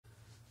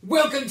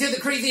Welcome to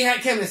the Crazy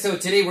Hat Chemist. So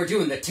today we're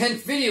doing the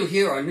 10th video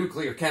here on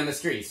nuclear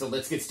chemistry. So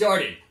let's get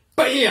started.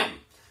 Bam!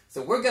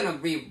 So we're going to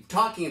be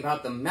talking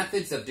about the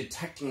methods of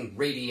detecting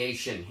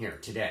radiation here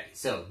today.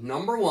 So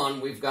number one,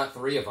 we've got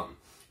three of them.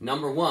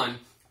 Number one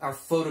are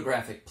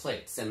photographic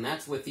plates, and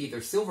that's with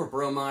either silver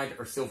bromide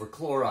or silver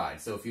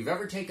chloride. So if you've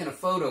ever taken a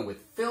photo with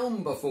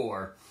film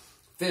before,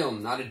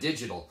 film, not a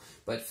digital,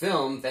 but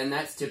film, then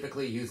that's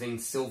typically using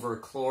silver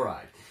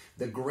chloride.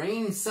 The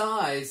grain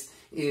size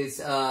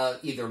is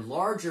either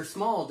large or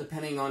small,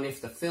 depending on if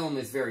the film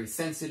is very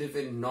sensitive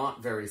and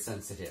not very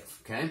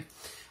sensitive, okay?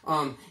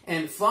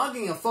 And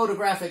fogging of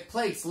photographic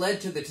plates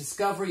led to the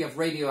discovery of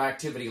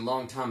radioactivity a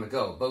long time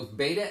ago. Both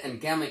beta and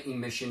gamma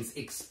emissions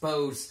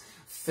expose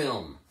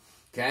film,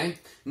 okay?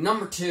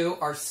 Number two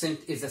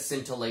is a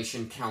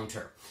scintillation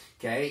counter.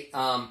 Okay,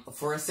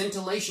 for a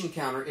scintillation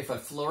counter, if a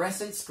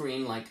fluorescent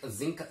screen like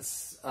zinc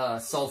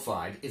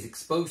sulfide is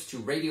exposed to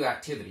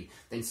radioactivity,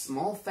 then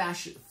small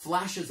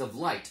flashes of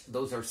light,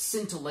 those are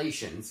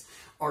scintillations,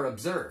 are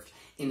observed,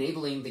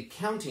 enabling the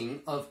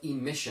counting of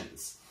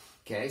emissions.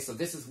 Okay, so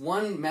this is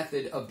one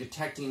method of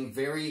detecting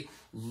very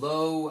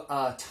low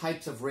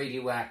types of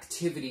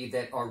radioactivity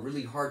that are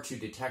really hard to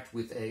detect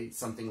with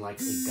something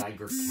like a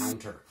Geiger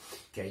counter.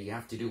 Okay, you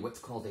have to do what's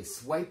called a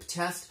swipe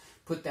test.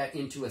 Put that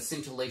into a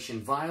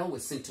scintillation vial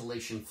with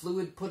scintillation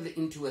fluid, put it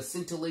into a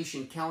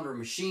scintillation counter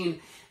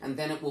machine, and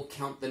then it will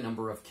count the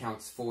number of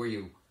counts for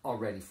you,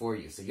 already for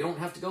you. So you don't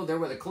have to go there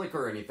with a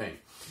clicker or anything.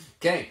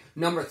 Okay,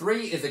 number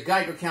three is a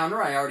Geiger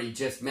counter. I already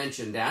just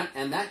mentioned that,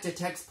 and that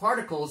detects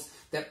particles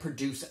that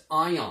produce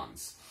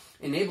ions,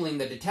 enabling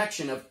the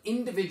detection of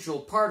individual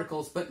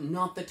particles, but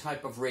not the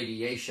type of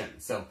radiation.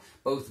 So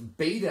both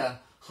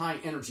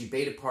high-energy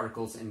beta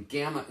particles and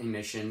gamma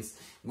emissions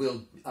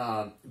will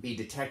be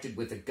detected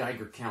with a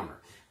Geiger counter.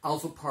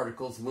 Alpha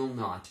particles will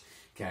not,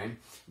 okay,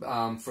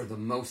 for the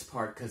most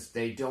part, because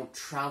they don't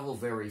travel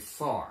very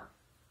far.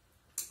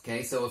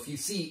 Okay, so if you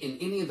see in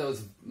any of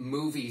those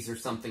movies or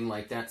something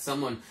like that,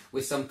 someone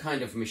with some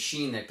kind of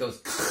machine that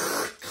goes,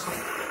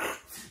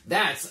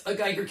 that's a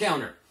Geiger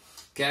counter.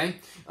 Okay,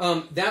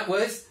 that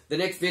was the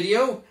next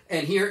video,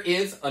 and here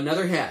is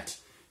another hat.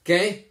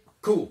 Okay,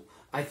 cool.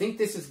 I think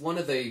this is one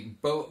of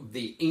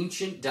the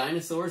ancient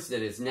dinosaurs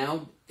that is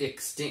now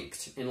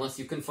extinct, unless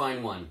you can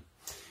find one.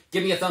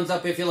 Give me a thumbs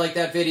up if you like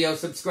that video,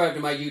 subscribe to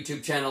my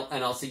YouTube channel,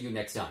 and I'll see you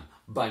next time.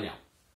 Bye now.